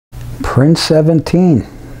Print 17.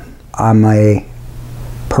 I'm a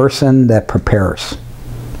person that prepares.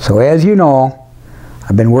 So as you know,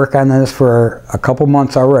 I've been working on this for a couple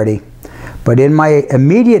months already, but in my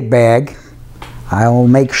immediate bag, I will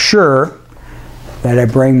make sure that I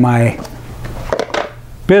bring my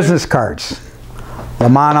business cards,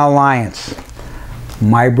 LaManna Alliance,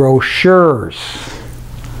 my brochures,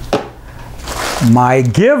 my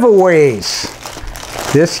giveaways.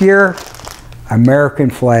 This year, American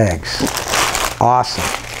flags. Awesome.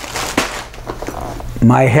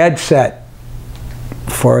 My headset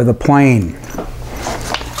for the plane.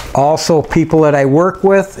 Also people that I work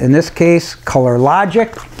with, in this case, Color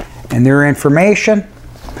Logic and their information.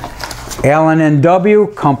 Allen & W,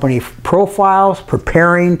 company profiles,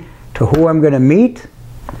 preparing to who I'm going to meet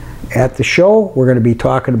at the show. We're going to be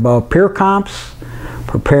talking about peer comps,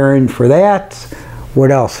 preparing for that.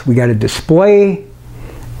 What else? We got a display.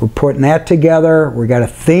 We're putting that together. We got a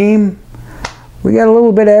theme. We got a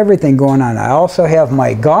little bit of everything going on. I also have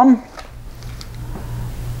my gum.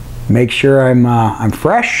 Make sure I'm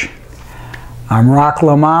fresh. I'm Rock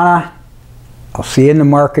LaManna. I'll see you in the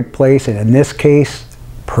marketplace, and in this case,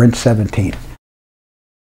 Print 17.